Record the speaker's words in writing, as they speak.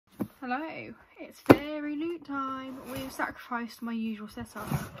Hello, it's Fairyloot time. We've sacrificed my usual setup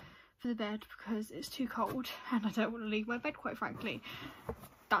for the bed because it's too cold and I don't want to leave my bed, quite frankly.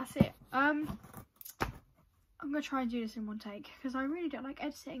 That's it. I'm gonna try and do this in one take because I really don't like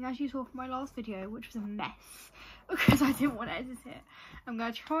editing, as you saw from my last video, which was a mess because I didn't want to edit it. I'm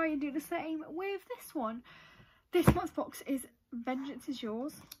gonna try and do the same with this one. This month's box is Vengeance Is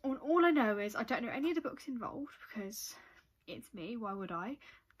Yours, and all I know is I don't know any of the books involved because it's me, why would I?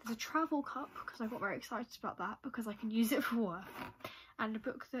 There's a travel cup because I got very excited about that because I can use it for work, and the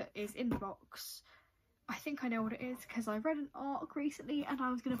book that is in the box, I think I know what it is because I read an arc recently and I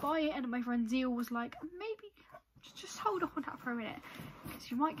was going to buy it, and my friend Zeal was like, maybe just hold off on that for a minute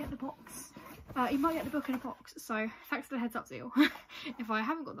because you might get the box, you might get the book in a box. So thanks for the heads up, Zeal. If I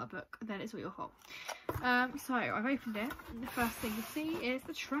haven't got that book, then it's all your fault. So I've opened it and the first thing you see is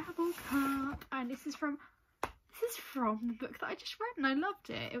the travel cup, and this is from the book that I just read and I loved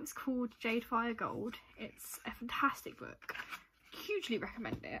it. It was called Jade Fire Gold. It's a fantastic book. Hugely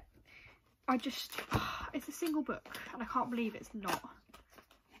recommend it. It's a single book and I can't believe it's not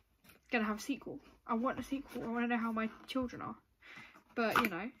gonna have a sequel. I want a sequel. I want to know how my children are. But, you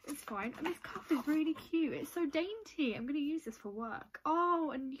know, it's fine. And this cup is really cute. It's so dainty. I'm going to use this for work.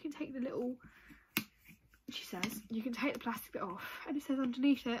 Oh, and you can take the little, she says, you can take the plastic bit off. And it says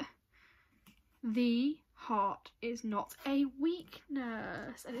underneath it, the heart is not a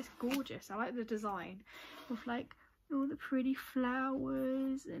weakness. And it's gorgeous. I like the design with like all the pretty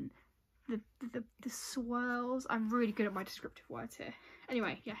flowers and the swirls. I'm really good at my descriptive words here.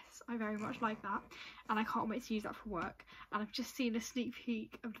 Anyway, yes, I very much like that, and I can't wait to use that for work. And I've just seen a sneak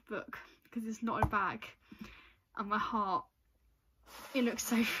peek of the book because it's not in a bag, and my heart, it looks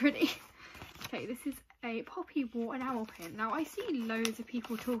so pretty. Okay, this is a Poppy War enamel pin. Now I see loads of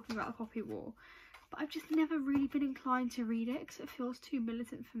people talking about the Poppy War, but I've just never really been inclined to read it because it feels too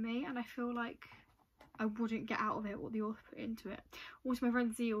militant for me, and I feel like I wouldn't get out of it what the author put into it. Also, my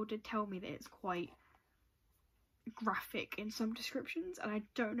friend Zeal did tell me that it's quite graphic in some descriptions, and I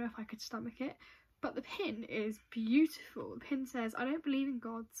don't know if I could stomach it. But the pin is beautiful. The pin says, "I don't believe in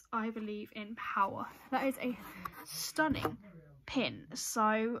gods, I believe in power." That is a stunning pin.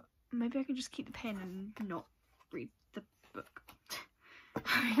 So maybe I can just keep the pin and not read the book.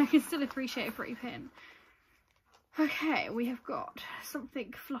 I mean, I can still appreciate a pretty pin. Okay, we have got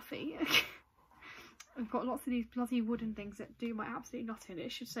something fluffy. I've got lots of these bloody wooden things that do my absolute nothing.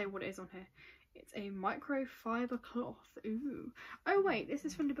 It should say what it is on here. It's a microfiber cloth. Ooh. Oh wait, this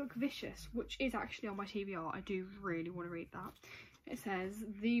is from the book Vicious, which is actually on my TBR. I do really want to read that. It says,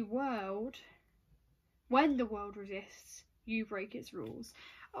 when the world resists, you break its rules.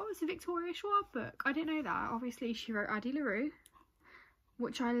 Oh, it's a Victoria Schwab book. I didn't know that. Obviously, she wrote Addie LaRue,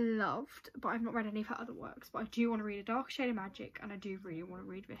 which I loved, but I've not read any of her other works. But I do want to read A Dark Shade of Magic, and I do really want to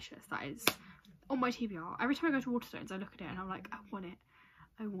read Vicious. That is on my TBR. Every time I go to Waterstones, I look at it and I'm like, I want it.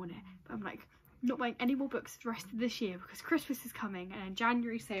 I want it. But I'm like, not buying any more books for the rest of this year because Christmas is coming and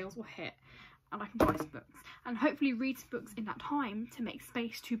January sales will hit and I can buy some books and hopefully read some books in that time to make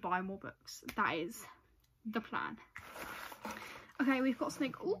space to buy more books. That is the plan. Okay, we've got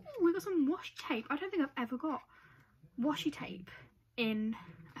something. Ooh, we've got some washi tape. I don't think I've ever got washi tape in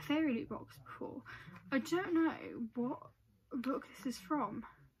a Fairyloot box before. I don't know what book this is from,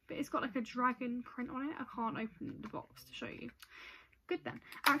 but it's got like a dragon print on it. I can't open the box to show you. Good then.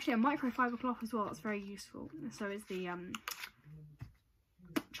 Actually, a microfiber cloth as well. That's very useful. And so is the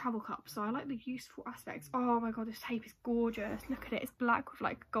travel cup. So I like the useful aspects. Oh my god, this tape is gorgeous. Look at it. It's black with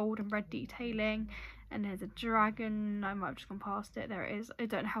like gold and red detailing. And there's a dragon. I might have just gone past it. There it is. I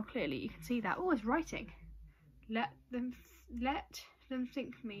don't know how clearly you can see that. Oh, it's writing. Let them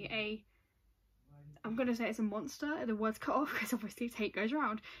think me a... I'm going to say it's a monster. The word's cut off because obviously tape goes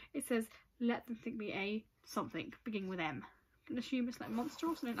around. It says, let them think me a something beginning with M. I'm going to assume it's like monster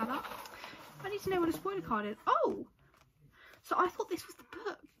or something like that. I need to know what a spoiler card is. Oh! So I thought this was the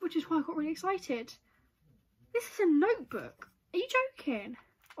book, which is why I got really excited. This is a notebook. Are you joking?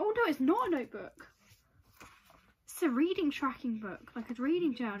 Oh no, it's not a notebook. It's a reading tracking book, like a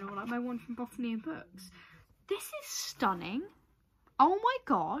reading journal, like my one from Botany and Books. This is stunning. Oh my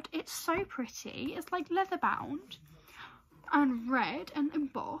god, it's so pretty. It's like leather bound and red and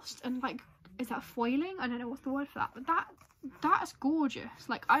embossed and like, is that foiling? I don't know what's the word for that, but that's gorgeous.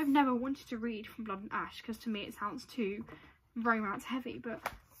 Like, I've never wanted to read From Blood and Ash because to me it sounds too romance heavy, but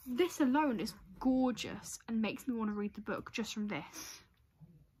this alone is gorgeous and makes me want to read the book just from this.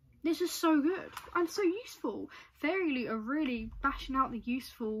 This is so good and so useful. Fairyloot are really bashing out the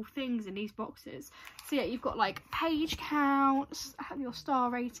useful things in these boxes. So yeah, you've got like page counts, your star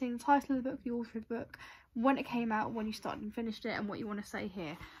rating, title of the book, the author of the book, when it came out, when you started and finished it, and what you want to say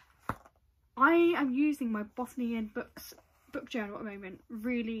here. I am using my Botany and Books book journal at the moment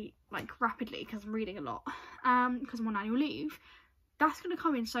really like rapidly because I'm reading a lot, because I'm on annual leave. That's going to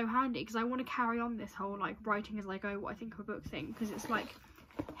come in so handy because I want to carry on this whole like writing as I go what I think of a book thing, because it's like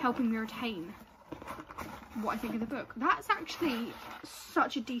helping me retain what I think of the book. That's actually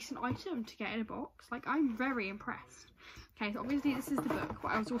such a decent item to get in a box. Like, I'm very impressed. Okay, so obviously this is the book, but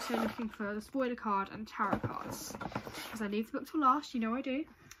I was also looking for the spoiler card and tarot cards because I leave the book till last, you know I do.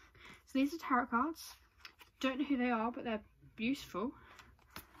 So these are tarot cards. Don't know who they are, but they're beautiful.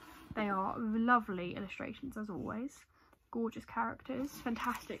 They are lovely illustrations as always. Gorgeous characters,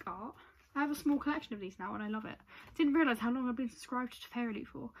 fantastic art. I have a small collection of these now and I love it. Didn't realise how long I've been subscribed to Fairyloot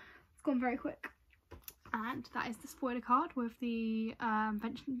for. It's gone very quick. And that is the spoiler card with the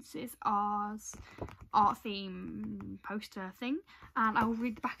Vengeance's Ours art theme poster thing. And I will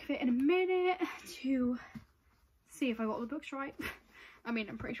read the back of it in a minute to see if I got the books right. I mean,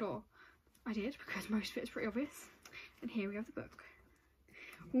 I'm pretty sure I did because most of it is pretty obvious. And here we have the book.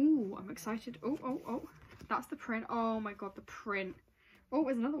 Ooh, I'm excited. Oh, that's the print. Oh my god, the print. Oh,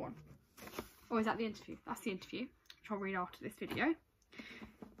 there's another one. Oh, is that the interview? That's the interview, which I'll read after this video.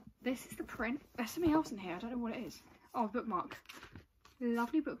 This is the print. There's something else in here. I don't know what it is. Oh, bookmark.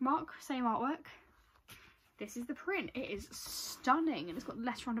 Lovely bookmark. Same artwork. This is the print. It is stunning. And it's got the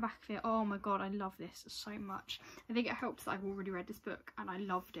letter on the back of it. Oh my god, I love this so much. I think it helps that I've already read this book and I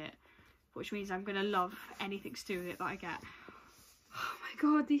loved it. Which means I'm going to love anything to do with it that I get. Oh my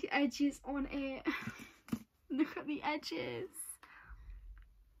god, the edges on it. Look at the edges.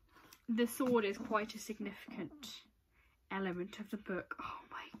 The sword is quite a significant element of the book. Oh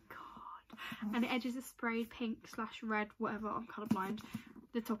my god. And the edges are sprayed pink / red, whatever, I'm colourblind.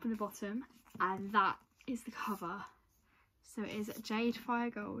 The top and the bottom. And that is the cover. So it is Jade Fire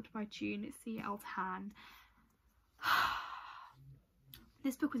Gold by June C.L. Tan.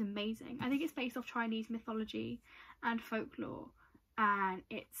 This book was amazing. I think it's based off Chinese mythology and folklore. And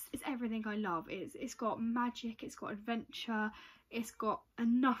it's everything I love. It's got magic, it's got adventure, it's got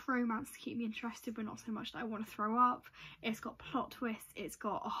enough romance to keep me interested but not so much that I want to throw up. It's got plot twists, it's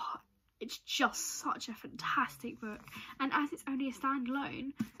just such a fantastic book. And as it's only a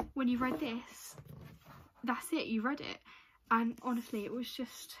standalone, when you read this, that's it, you read it. And honestly, it was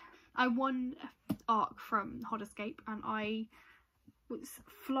just, I won an arc from Hot Escape and I was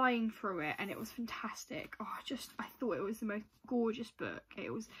flying through it and it was fantastic. I thought it was the most gorgeous book.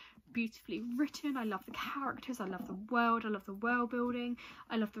 It was beautifully written. I love the characters, I love the world, I love the world building,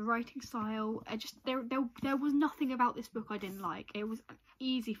 I love the writing style. There was nothing about this book I didn't like. It was an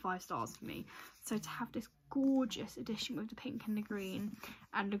easy 5 stars for me. So to have this gorgeous edition with the pink and the green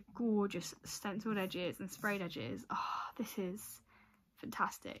and the gorgeous stenciled edges and sprayed edges, this is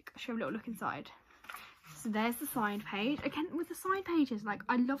fantastic. I'll show you a little look inside. So there's the signed page. Again, with the signed pages, like,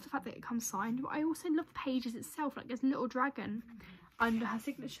 I love the fact that it comes signed, but I also love the pages itself. Like, there's a little dragon under her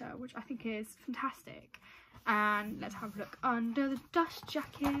signature, which I think is fantastic. And let's have a look under the dust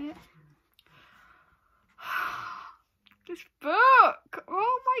jacket. This book!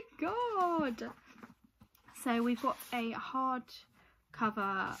 Oh my god! So we've got a hard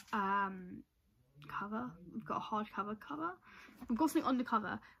cover We've got a hardcover cover. We've got something on the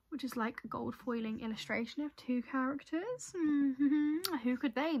cover, which is like a gold foiling illustration of 2 characters. Who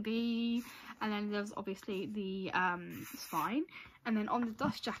could they be? And then there's obviously the spine. And then on the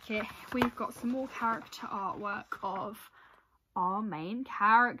dust jacket, we've got some more character artwork of our main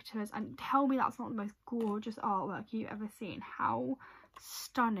characters. And tell me that's not the most gorgeous artwork you've ever seen. How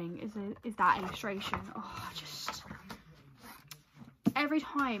stunning is that illustration? Just every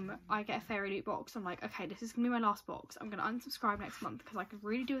time I get a Fairyloot box, I'm like, okay, this is gonna be my last box. I'm gonna unsubscribe next month because I could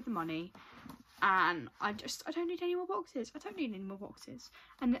really do with the money, and I don't need any more boxes. I don't need any more boxes.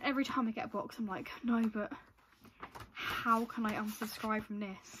 And every time I get a box, I'm like, no, but how can I unsubscribe from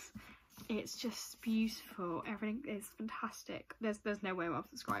this? It's just beautiful. Everything is fantastic. There's no way I'm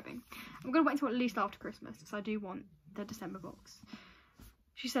unsubscribing. I'm gonna wait until at least after Christmas because I do want the December box.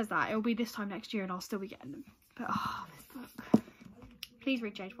 She says that it'll be this time next year and I'll still be getting them. But this book. Please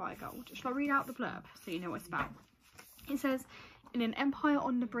read Jade Fire Gold. Shall I read out the blurb so you know what it's about? It says, in an empire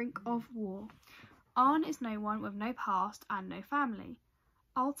on the brink of war, Arn is no one with no past and no family.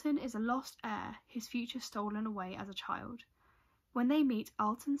 Alton is a lost heir, his future stolen away as a child. When they meet,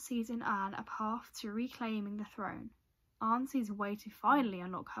 Alton sees in Anne a path to reclaiming the throne. Anne sees a way to finally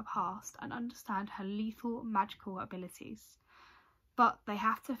unlock her past and understand her lethal magical abilities. But they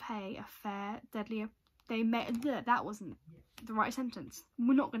have to pay a fair, deadly... that wasn't the right sentence.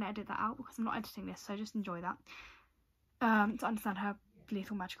 We're not going to edit that out because I'm not editing this, so just enjoy that. To understand her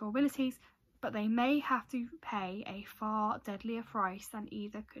lethal magical abilities, but they may have to pay a far deadlier price than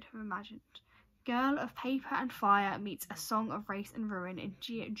either could have imagined. Girl of Paper and Fire meets A Song of Race and Ruin in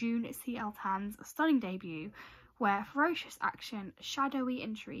June C.L. Tan's stunning debut, where ferocious action, shadowy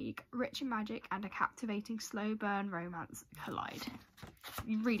intrigue, rich magic, and a captivating slow burn romance collide.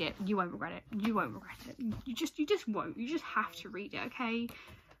 You read it, you won't regret it. You won't regret it. You just won't. You just have to read it, okay?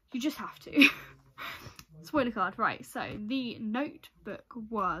 You just have to. Spoiler card, right? So the notebook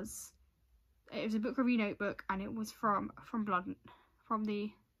was a book review notebook, and it was from the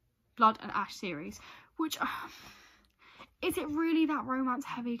Blood and Ash series, which is it really that romance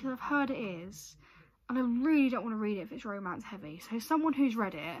heavy? Because I've heard it is, and I really don't want to read it if it's romance heavy. So someone who's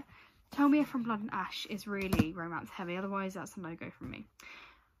read it, tell me if From Blood and Ash is really romance heavy, otherwise that's a no-go from me.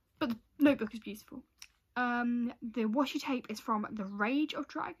 But the notebook is beautiful. The washi tape is from The Rage of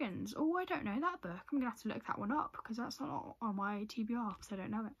Dragons. Oh, I don't know that book. I'm gonna have to look that one up because that's not on my TBR because I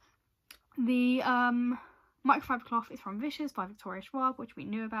don't know it. The microfiber cloth is from Vicious by Victoria Schwab, which we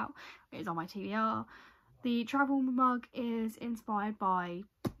knew about. It is on my TBR. The travel mug is inspired by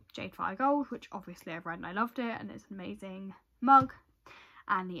Jade Fire Gold, which obviously I've read and I loved it, and it's an amazing mug.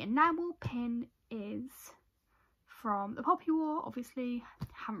 And the enamel pin is from The Poppy War. Obviously,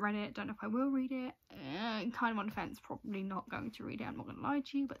 haven't read it, don't know if I will read it. Kind of on the fence, probably not going to read it, I'm not going to lie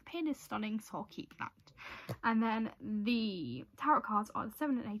to you, but the pin is stunning, so I'll keep that. And then the tarot cards are the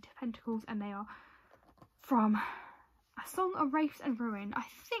 7 and 8 of Pentacles, and they are from A Song of Race and Ruin. I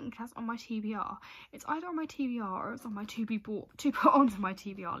think that's on my TBR. It's either on my TBR or it's on my to put onto my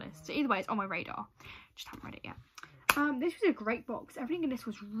TBR list. So either way, it's on my radar. Just haven't read it yet. This was a great box. Everything in this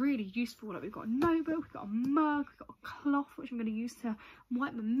was really useful. Like, we've got a notebook, we've got a mug, we've got a cloth which I'm going to use to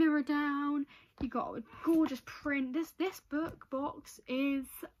wipe my mirror down. You got a gorgeous print. This book box is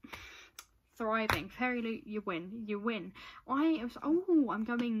thriving. Fairyloot, you win. You win. I'm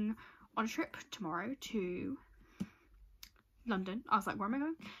going on a trip tomorrow to London. I was like, where am I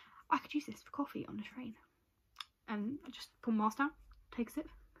going? I could use this for coffee on the train. And I just pull my mask down, take a sip,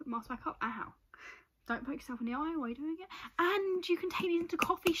 put the mask back up. Ow. Don't poke yourself in the eye while you're doing it. And you can take these into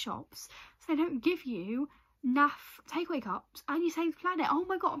coffee shops, so they don't give you naff takeaway cups, and you save the planet. Oh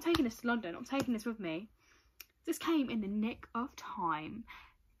my god, I'm taking this to London. I'm taking this with me. This came in the nick of time.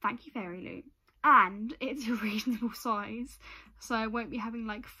 Thank you, Fairyloot. And it's a reasonable size, so I won't be having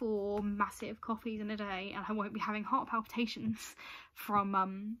like 4 massive coffees in a day, and I won't be having heart palpitations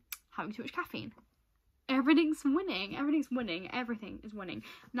from having too much caffeine. Everything's winning. Everything's winning. Everything is winning.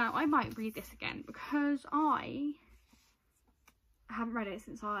 Now, I might read this again because I haven't read it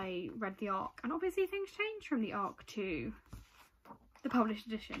since I read the ARC. And obviously things change from the ARC to the published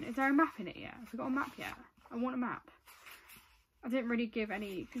edition. Is there a map in it yet? Have we got a map yet? I want a map. I didn't really give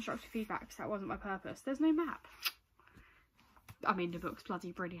any constructive feedback because that wasn't my purpose. There's no map. I mean, the book's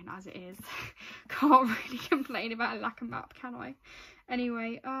bloody brilliant as it is. Can't really complain about a lack of map, can I?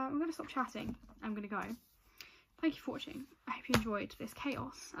 Anyway, I'm going to stop chatting. I'm going to go. Thank you for watching. I hope you enjoyed this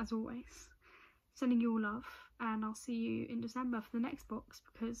chaos, as always. Sending you all love, and I'll see you in December for the next box,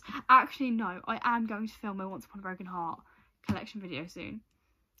 because... Actually, no, I am going to film my Once Upon a Broken Heart collection video soon.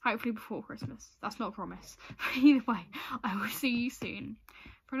 Hopefully before Christmas. That's not a promise. But either way, I will see you soon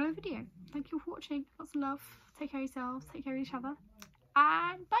for another video. Thank you all for watching. Lots of love. Take care of yourselves. Take care of each other.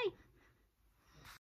 And bye!